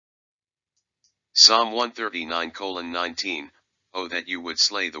Psalm 139:19, Oh that you would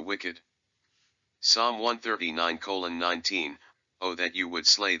slay the wicked. Psalm 139:19, Oh that you would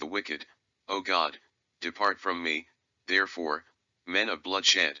slay the wicked, O God, depart from me, therefore, men of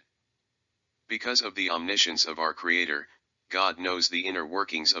bloodshed. Because of the omniscience of our Creator, God knows the inner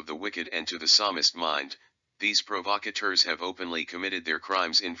workings of the wicked, and to the psalmist's mind, these provocateurs have openly committed their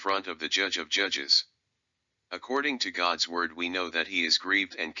crimes in front of the Judge of Judges. According to God's word, we know that he is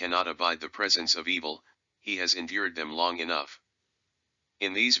grieved and cannot abide the presence of evil. He has endured them long enough.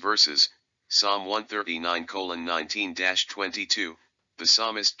 In these verses, Psalm 139:19-22, the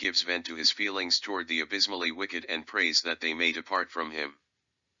psalmist gives vent to his feelings toward the abysmally wicked and prays that they may depart from him.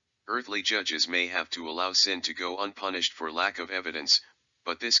 Earthly judges may have to allow sin to go unpunished for lack of evidence,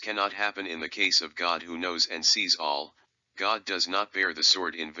 but this cannot happen in the case of God, who knows and sees all. God does not bear the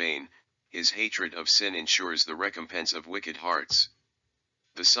sword in vain. His hatred of sin ensures the recompense of wicked hearts.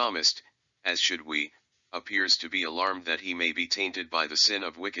 The psalmist, as should we, appears to be alarmed that he may be tainted by the sin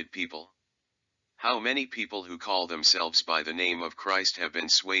of wicked people. How many people who call themselves by the name of Christ have been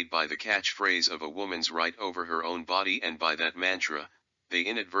swayed by the catchphrase of a woman's right over her own body, and by that mantra, they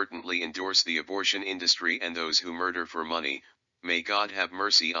inadvertently endorse the abortion industry and those who murder for money. May God have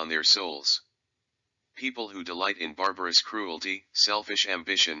mercy on their souls. People who delight in barbarous cruelty, selfish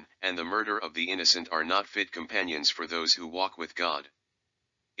ambition, and the murder of the innocent are not fit companions for those who walk with God.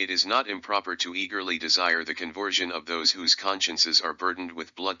 It is not improper to eagerly desire the conversion of those whose consciences are burdened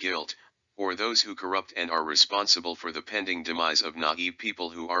with blood guilt, or those who corrupt and are responsible for the pending demise of naive people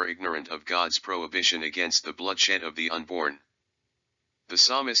who are ignorant of God's prohibition against the bloodshed of the unborn. The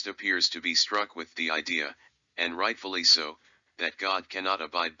psalmist appears to be struck with the idea, and rightfully so, that God cannot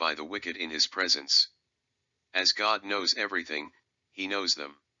abide by the wicked in his presence. As God knows everything, he knows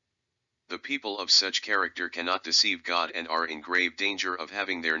them. The people of such character cannot deceive God and are in grave danger of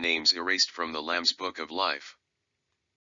having their names erased from the Lamb's book of life.